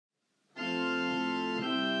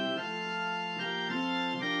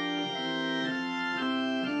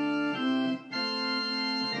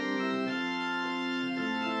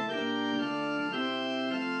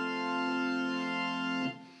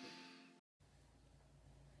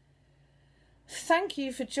Thank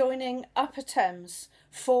you for joining Upper Thames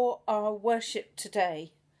for our worship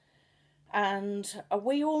today. And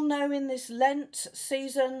we all know in this Lent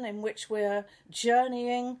season in which we're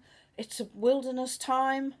journeying, it's a wilderness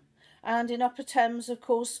time. And in Upper Thames, of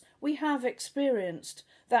course, we have experienced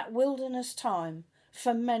that wilderness time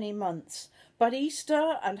for many months. But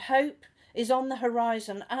Easter and hope is on the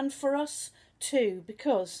horizon, and for us too,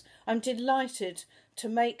 because I'm delighted to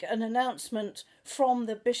make an announcement from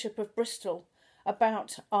the Bishop of Bristol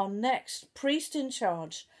about our next priest in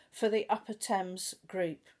charge for the Upper Thames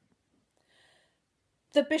group.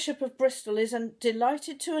 The Bishop of Bristol is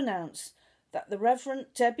delighted to announce that the Reverend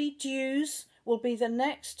Debbie Dews will be the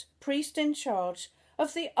next priest in charge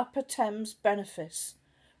of the Upper Thames benefice,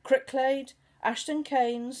 Cricklade, Ashton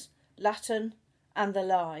Keynes, Latton and the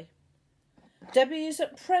Lye. Debbie is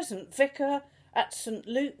at present vicar at St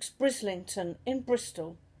Luke's, Brislington in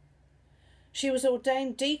Bristol. She was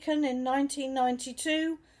ordained deacon in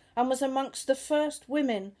 1992 and was amongst the first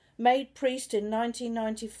women made priest in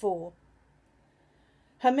 1994.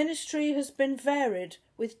 Her ministry has been varied,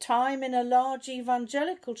 with time in a large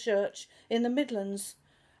evangelical church in the Midlands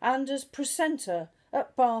and as precentor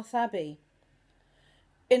at Bath Abbey.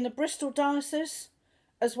 In the Bristol diocese,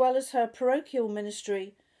 as well as her parochial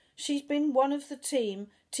ministry, she's been one of the team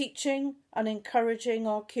teaching and encouraging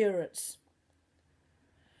our curates.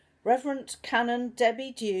 Reverend Canon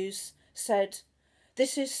Debbie Dews said,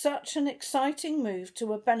 "This is such an exciting move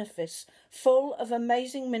to a benefice full of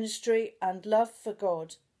amazing ministry and love for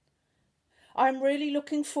God. I'm really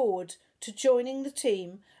looking forward to joining the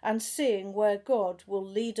team and seeing where God will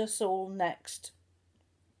lead us all next."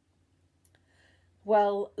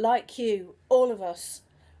 Well, like you, all of us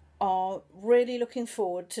are really looking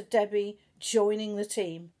forward to Debbie joining the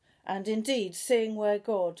team and indeed seeing where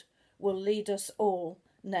God will lead us all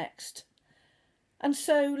next. And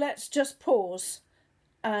so let's just pause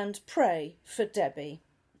and pray for Debbie.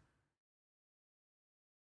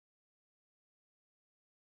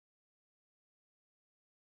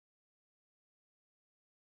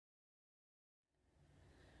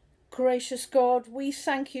 Gracious God, we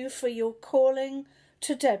thank you for your calling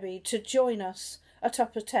to Debbie to join us at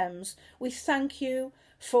Upper Thames. We thank you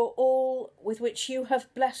for all with which you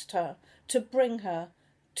have blessed her to bring her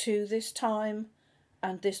to this time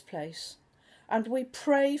and this place. And we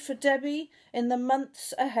pray for Debbie in the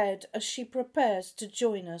months ahead as she prepares to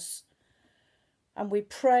join us. And we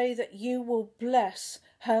pray that you will bless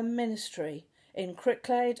her ministry in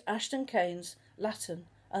Cricklade, Ashton Keynes, Latton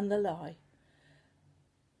and the Lye.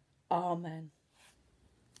 Amen.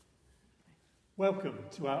 Welcome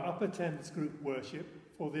to our Upper Thames group worship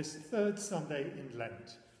for this third Sunday in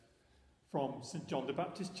Lent from St John the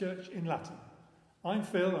Baptist Church in Latton. I'm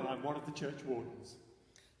Phil and I'm one of the church wardens.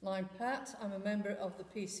 I'm Pat, I'm a member of the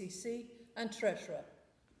PCC and treasurer.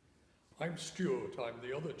 I'm Stuart, I'm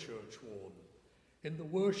the other church warden. In the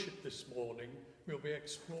worship this morning, we'll be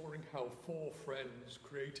exploring how four friends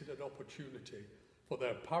created an opportunity for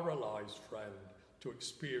their paralysed friend to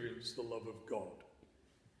experience the love of God.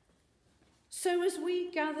 So as we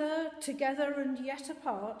gather together and yet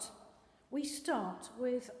apart, we start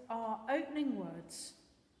with our opening words.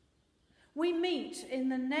 We meet in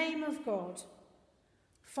the name of God,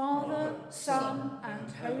 Father, Son, and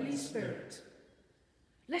Holy Spirit.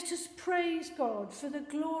 Let us praise God for the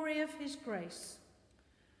glory of his grace,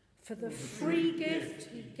 for the free gift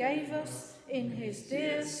he gave us in his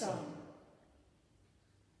dear Son.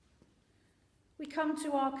 We come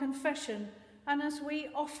to our confession, and as we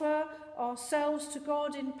offer ourselves to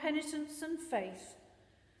God in penitence and faith,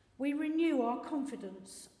 we renew our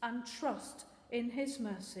confidence and trust in his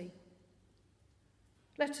mercy.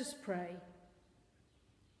 Let us pray.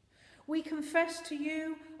 We confess to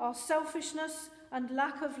you our selfishness and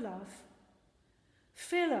lack of love.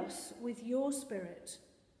 Fill us with your Spirit.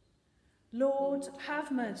 Lord,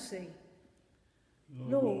 have mercy.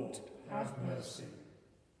 Lord, have mercy.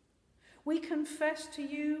 We confess to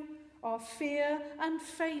you our fear and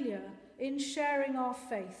failure in sharing our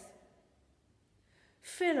faith.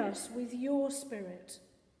 Fill us with your Spirit.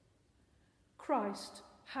 Christ,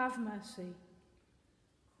 have mercy.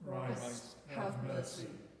 Christ, have mercy.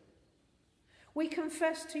 We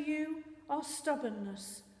confess to you our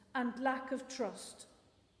stubbornness and lack of trust.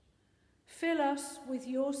 Fill us with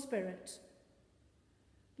your Spirit.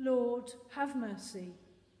 Lord, have mercy.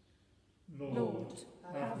 Lord,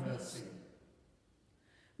 have mercy.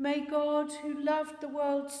 May God, who loved the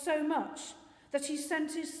world so much that he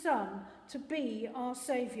sent his Son to be our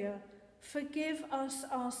Saviour, forgive us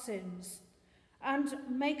our sins and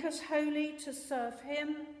make us holy to serve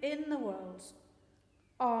him in the world.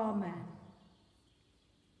 Amen.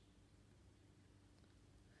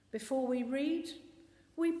 Before we read,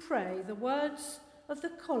 we pray the words of the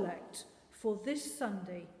collect for this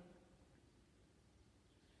Sunday.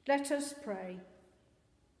 Let us pray.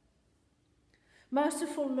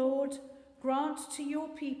 Merciful Lord, grant to your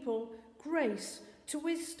people grace to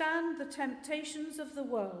withstand the temptations of the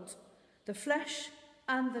world, the flesh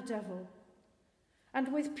and the devil,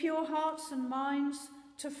 and with pure hearts and minds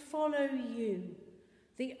to follow you,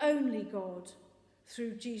 the only God,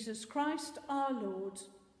 through Jesus Christ our Lord.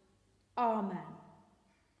 Amen.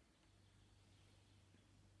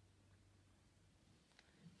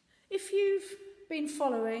 If you've been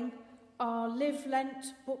following our Live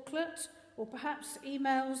Lent booklet, or perhaps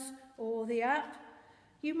emails or the app,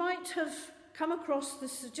 you might have come across the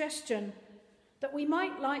suggestion that we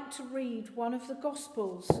might like to read one of the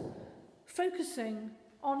Gospels, focusing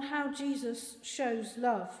on how Jesus shows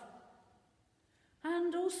love,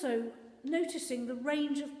 and also noticing the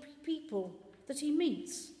range of people that he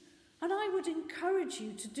meets. And I would encourage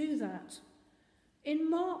you to do that. In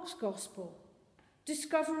Mark's Gospel,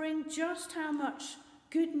 discovering just how much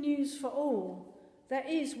good news for all there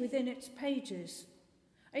is within its pages.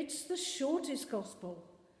 It's the shortest Gospel,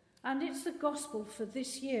 and it's the Gospel for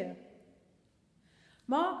this year.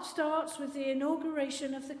 Mark starts with the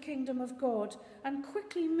inauguration of the kingdom of God and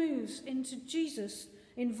quickly moves into Jesus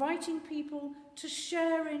inviting people to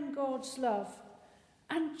share in God's love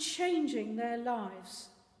and changing their lives,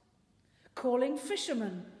 calling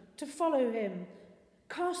fishermen to follow him,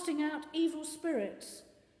 casting out evil spirits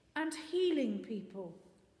and healing people,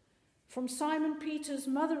 from Simon Peter's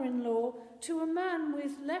mother-in-law to a man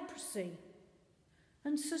with leprosy,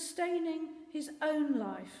 and sustaining his own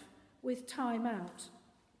life with time out.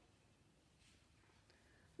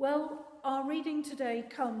 Well, our reading today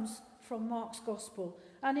comes from Mark's Gospel,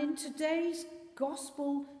 and in today's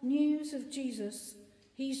Gospel news of Jesus,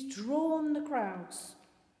 he's drawn the crowds.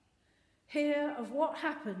 Hear of what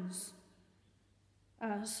happens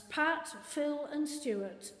as Pat, Phil and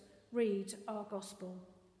Stuart read our Gospel.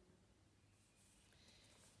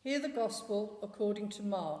 Hear the Gospel according to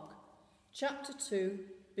Mark, chapter 2,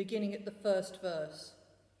 beginning at the first verse.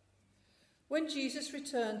 When Jesus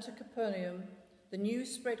returned to Capernaum, the news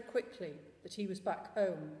spread quickly that he was back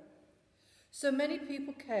home. So many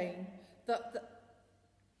people came that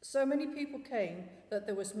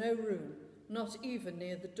there was no room, not even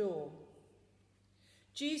near the door.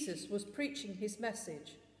 Jesus was preaching his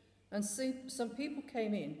message, and some people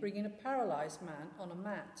came in bringing a paralyzed man on a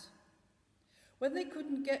mat. When they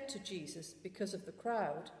couldn't get to Jesus because of the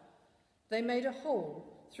crowd, they made a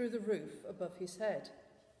hole through the roof above his head.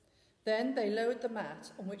 Then they lowered the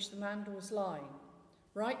mat on which the man was lying,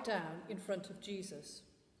 right down in front of Jesus.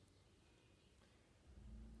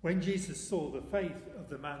 When Jesus saw the faith of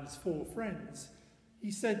the man's 4 friends, he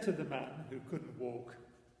said to the man who couldn't walk,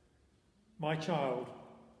 "My child,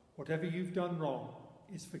 whatever you've done wrong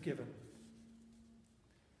is forgiven."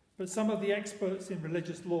 But some of the experts in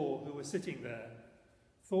religious law who were sitting there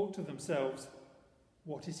thought to themselves,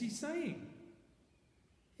 "What is he saying?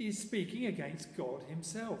 He is speaking against God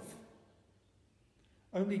himself.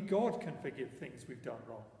 Only God can forgive things we've done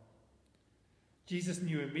wrong." Jesus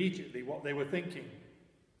knew immediately what they were thinking.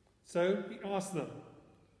 So he asked them,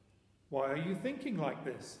 "Why are you thinking like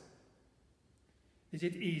this? Is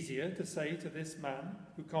it easier to say to this man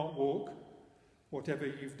who can't walk, 'Whatever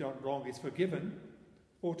you've done wrong is forgiven,'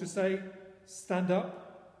 or to say, 'Stand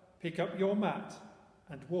up, pick up your mat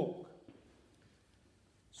and walk'?"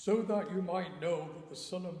 So that you might know that the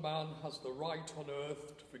Son of Man has the right on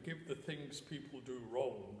earth to forgive the things people do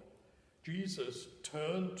wrong, Jesus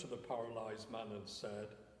turned to the paralyzed man and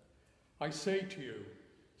said, "I say to you,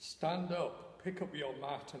 stand up, pick up your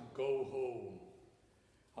mat and go home."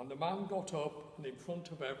 And the man got up and in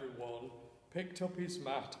front of everyone picked up his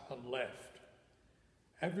mat and left.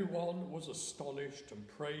 Everyone was astonished and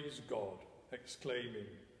praised God, exclaiming,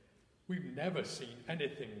 "We've never seen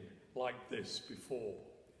anything like this before."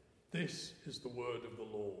 This is the word of the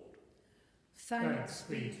Lord. Thanks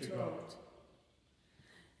be to God.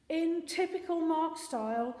 In typical Mark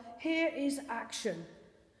style, here is action.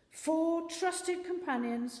 4 trusted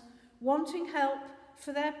companions wanting help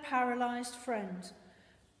for their paralysed friend.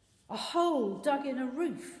 A hole dug in a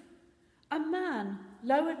roof. A man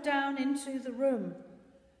lowered down into the room.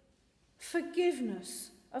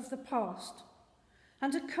 Forgiveness of the past.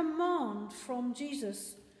 And a command from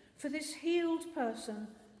Jesus for this healed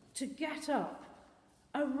person to get up,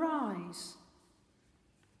 arise.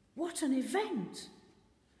 What an event!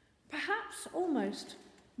 Perhaps almost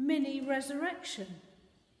mini-resurrection.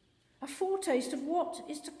 A foretaste of what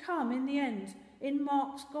is to come in the end in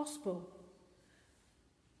Mark's Gospel.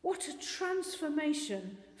 What a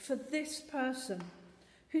transformation for this person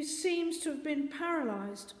who seems to have been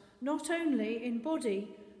paralysed not only in body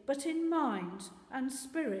but in mind and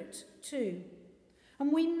spirit too.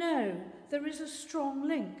 And we know there is a strong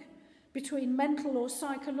link between mental or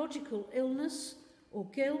psychological illness or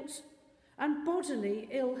guilt and bodily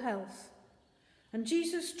ill health. And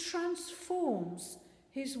Jesus transforms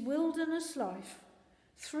his wilderness life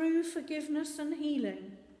through forgiveness and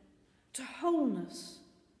healing to wholeness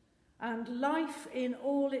and life in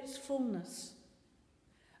all its fullness.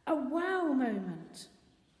 A wow moment.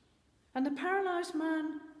 And the paralysed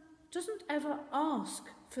man doesn't ever ask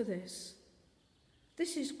for this.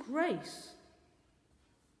 This is grace,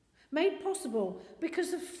 made possible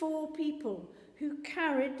because of 4 people who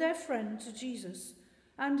carried their friend to Jesus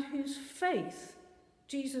and whose faith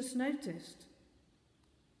Jesus noticed.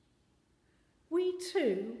 We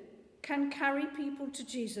too can carry people to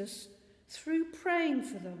Jesus through praying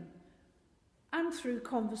for them and through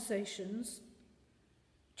conversations.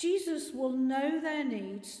 Jesus will know their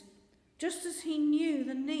needs just as he knew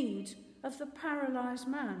the need of the paralysed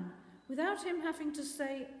man without him having to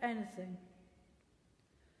say anything.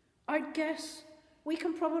 I'd guess we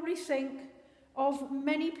can probably think of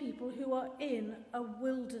many people who are in a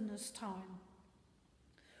wilderness time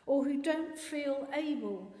or who don't feel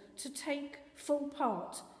able to take full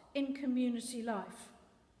part in community life.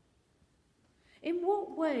 In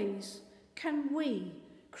what ways can we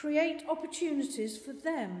create opportunities for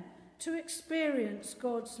them to experience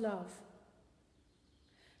God's love?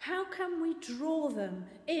 How can we draw them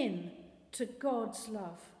in to God's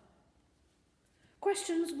love?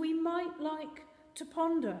 Questions we might like to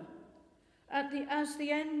ponder as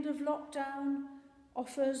the end of lockdown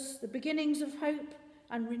offers the beginnings of hope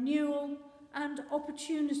and renewal and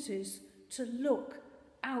opportunities to look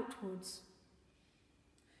outwards.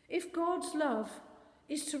 If God's love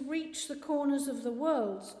is to reach the corners of the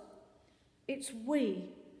world, it's we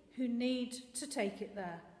who need to take it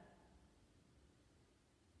there.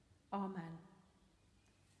 Amen.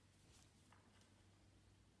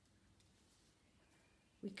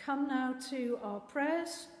 We come now to our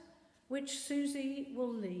prayers, which Susie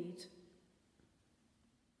will lead.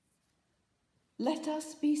 Let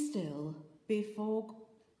us be still before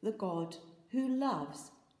the God who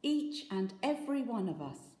loves each and every one of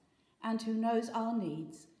us and who knows our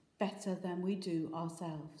needs better than we do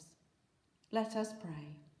ourselves. Let us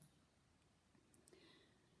pray.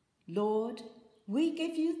 Lord, we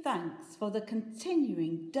give you thanks for the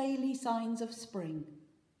continuing daily signs of spring,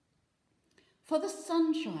 for the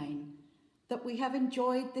sunshine that we have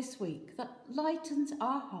enjoyed this week that lightens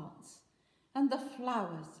our hearts, and the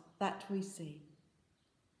flowers that we see.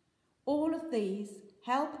 All of these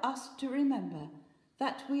help us to remember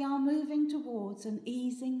that we are moving towards an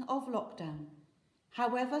easing of lockdown,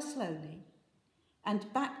 however slowly,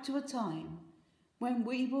 and back to a time when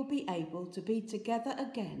we will be able to be together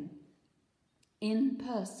again in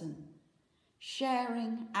person,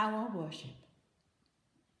 sharing our worship.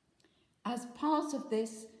 As part of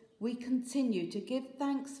this, we continue to give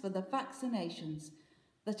thanks for the vaccinations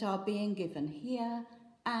that are being given here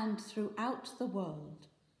and throughout the world.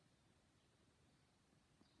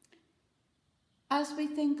 As we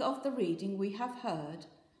think of the reading we have heard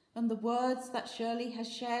and the words that Shirley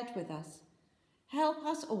has shared with us, help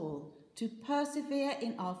us all to persevere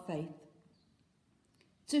in our faith,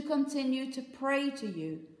 to continue to pray to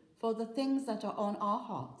you for the things that are on our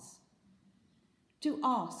hearts, to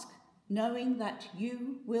ask knowing that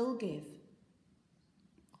you will give,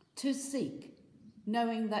 to seek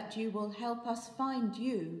knowing that you will help us find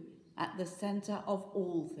you at the centre of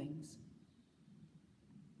all things.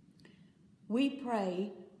 We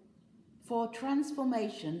pray for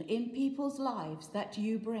transformation in people's lives that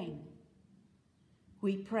you bring.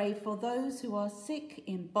 We pray for those who are sick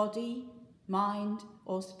in body, mind,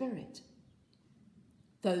 or spirit,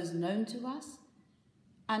 those known to us,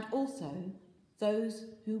 and also those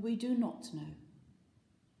who we do not know.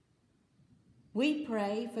 We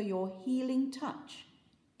pray for your healing touch,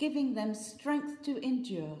 giving them strength to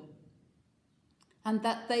endure, and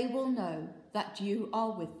that they will know that you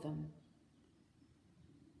are with them.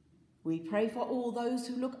 We pray for all those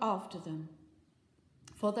who look after them,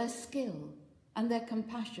 for their skill and their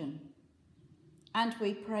compassion, and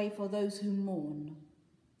we pray for those who mourn,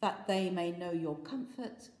 that they may know your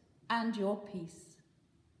comfort and your peace.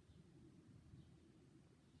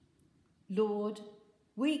 Lord,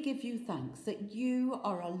 we give you thanks that you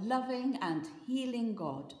are a loving and healing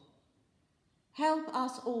God. Help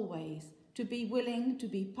us always to be willing to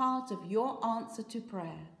be part of your answer to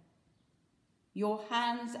prayer, your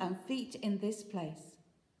hands and feet in this place,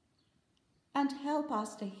 and help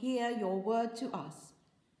us to hear your word to us,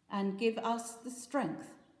 and give us the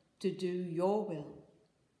strength to do your will,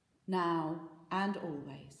 now and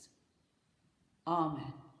always.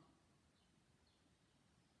 Amen.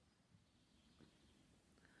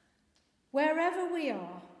 Wherever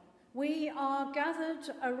we are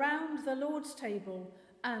gathered around the Lord's table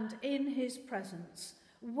and in his presence.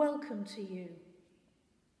 Welcome to you.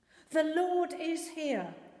 The Lord is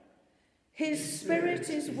here. His Spirit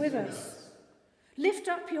is with us. Lift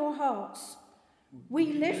up your hearts.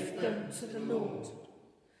 We lift them to the Lord.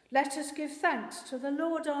 Let us give thanks to the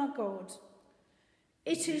Lord our God.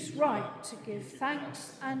 It is right to give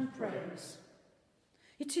thanks and praise.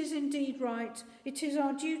 It is indeed right. It is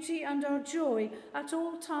our duty and our joy at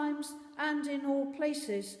all times and in all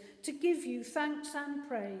places to give you thanks and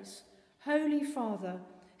praise. Holy Father,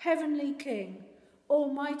 Heavenly King,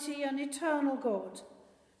 Almighty and eternal God,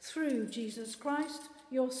 through Jesus Christ,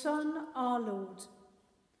 your Son, our Lord.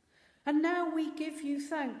 And now we give you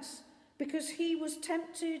thanks because he was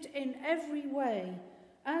tempted in every way,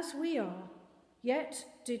 as we are, yet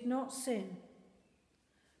did not sin.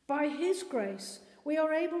 By his grace, we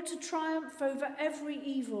are able to triumph over every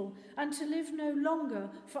evil and to live no longer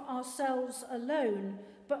for ourselves alone,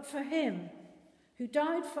 but for him who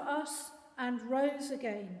died for us and rose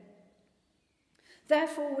again.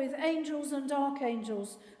 Therefore, with angels and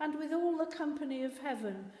archangels and with all the company of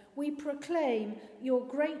heaven, we proclaim your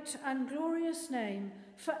great and glorious name,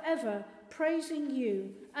 forever praising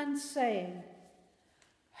you and saying,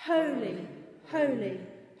 Holy, holy,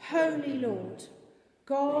 holy Lord,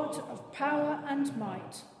 God of power and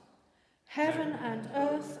might. Heaven and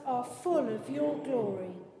earth are full of your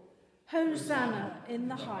glory. Hosanna in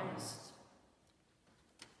the highest.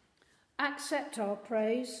 Accept our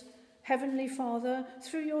praise, Heavenly Father,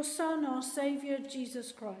 through your Son, our Saviour,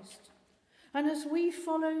 Jesus Christ. And as we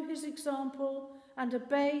follow his example and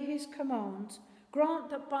obey his command, grant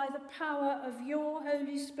that by the power of your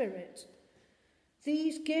Holy Spirit,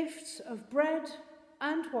 these gifts of bread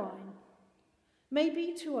and wine may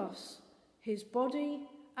be to us his body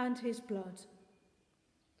and his blood,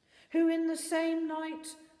 who in the same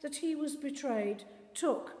night that he was betrayed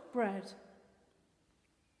took bread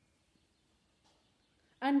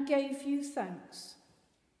and gave you thanks.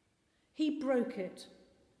 He broke it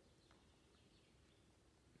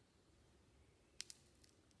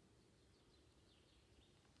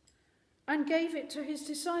and gave it to his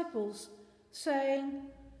disciples, saying,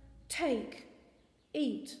 Take,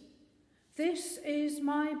 eat. This is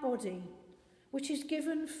my body, which is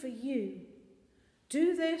given for you.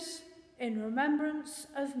 Do this in remembrance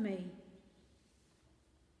of me.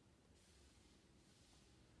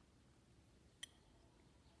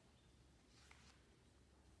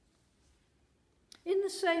 In the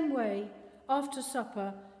same way, after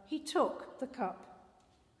supper, he took the cup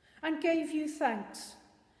and gave you thanks.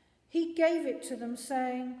 He gave it to them,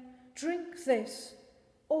 saying, Drink this,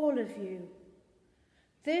 all of you.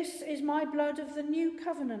 This is my blood of the new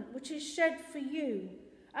covenant, which is shed for you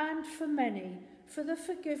and for many for the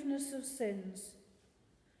forgiveness of sins.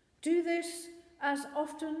 Do this as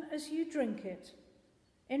often as you drink it,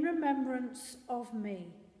 in remembrance of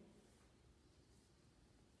me.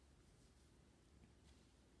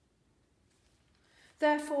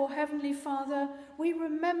 Therefore, Heavenly Father, we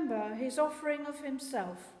remember his offering of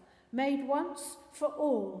himself, made once for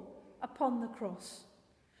all upon the cross.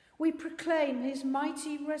 We proclaim his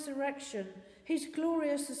mighty resurrection, his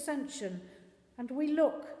glorious ascension, and we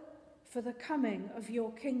look for the coming of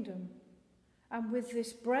your kingdom. And with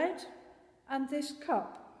this bread and this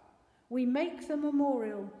cup, we make the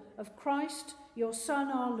memorial of Christ, your Son,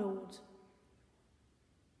 our Lord.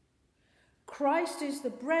 Christ is the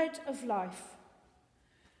bread of life.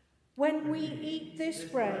 When we eat this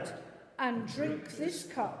bread and drink this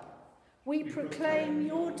cup, we proclaim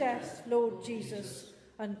your death, Lord Jesus,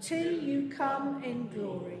 until you come in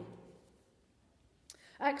glory.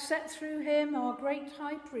 Accept through him, our great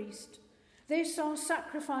high priest, this our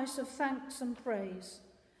sacrifice of thanks and praise.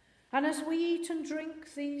 And as we eat and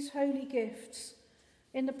drink these holy gifts,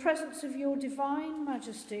 in the presence of your divine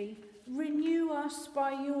majesty, renew us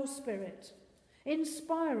by your Spirit,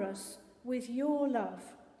 inspire us with your love,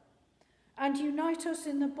 and unite us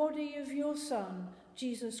in the body of your Son,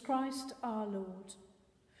 Jesus Christ our Lord.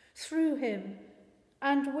 Through him,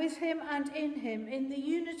 and with him and in him, in the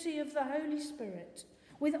unity of the Holy Spirit,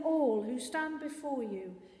 with all who stand before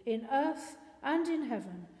you, in earth and in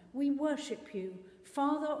heaven, we worship you,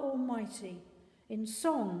 Father Almighty, in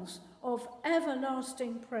songs of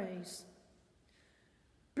everlasting praise.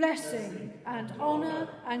 Blessing and honour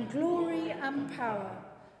and glory and power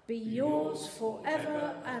be yours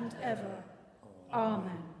forever and ever.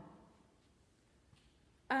 Amen.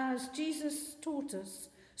 As Jesus taught us,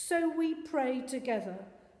 so we pray together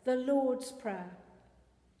the Lord's Prayer.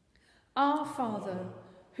 Our Father,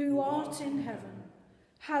 who art in heaven,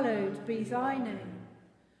 hallowed be thy name.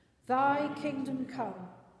 Thy kingdom come,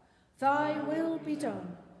 thy will be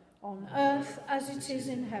done, on earth as it is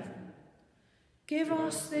in heaven. Give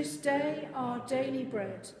us this day our daily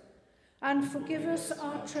bread, and forgive us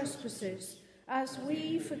our trespasses, as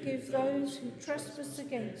we forgive those who trespass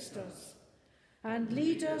against us. And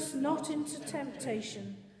lead us not into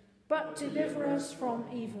temptation, but deliver us from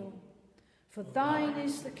evil. For thine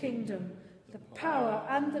is the kingdom, the power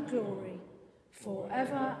and the glory,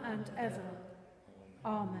 forever and ever.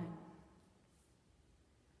 Amen.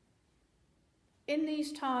 In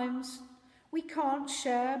these times, we can't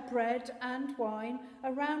share bread and wine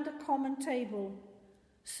around a common table,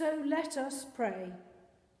 so let us pray.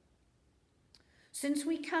 Since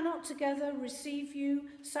we cannot together receive you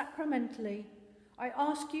sacramentally, I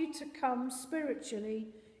ask you to come spiritually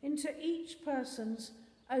into each person's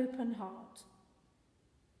open heart.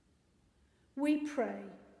 We pray,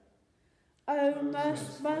 O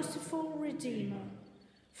most merciful Redeemer,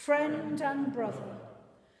 friend and brother,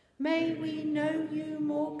 may we know you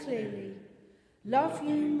more clearly, love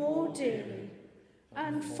you more dearly,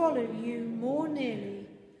 and follow you more nearly,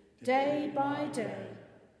 day by day.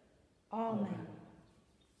 Amen.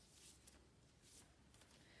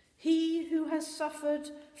 He who has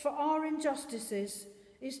suffered for our injustices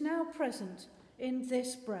is now present in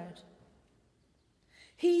this bread.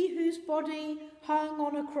 He whose body hung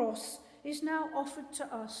on a cross is now offered to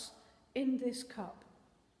us in this cup.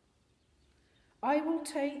 I will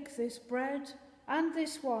take this bread and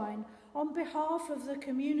this wine on behalf of the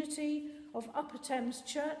community of Upper Thames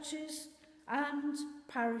churches and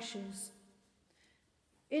parishes.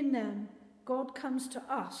 In them, God comes to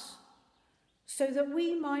us, so that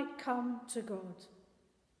we might come to God.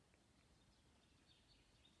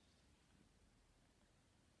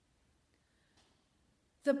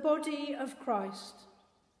 The body of Christ.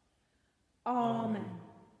 Amen.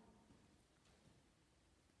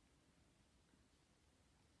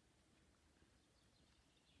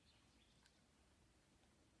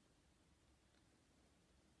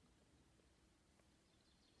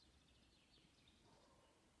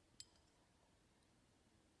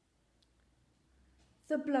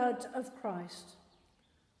 The blood of Christ.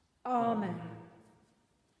 Amen.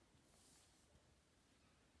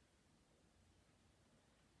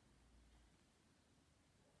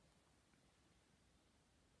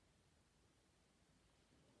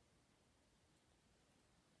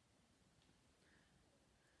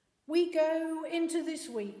 We go into this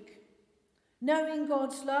week knowing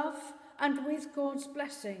God's love and with God's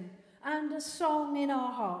blessing and a song in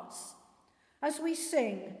our hearts. As we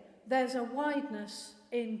sing, there's a wideness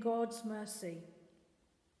in God's mercy.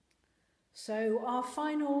 So our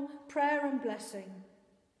final prayer and blessing.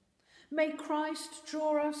 May Christ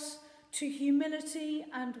draw us to humility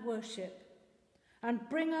and worship and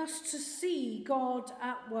bring us to see God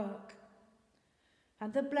at work.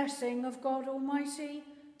 And the blessing of God Almighty,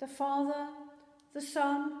 the Father, the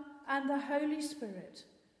Son, and the Holy Spirit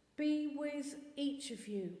be with each of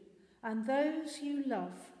you and those you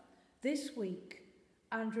love this week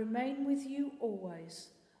and remain with you always.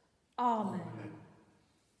 Amen. Amen.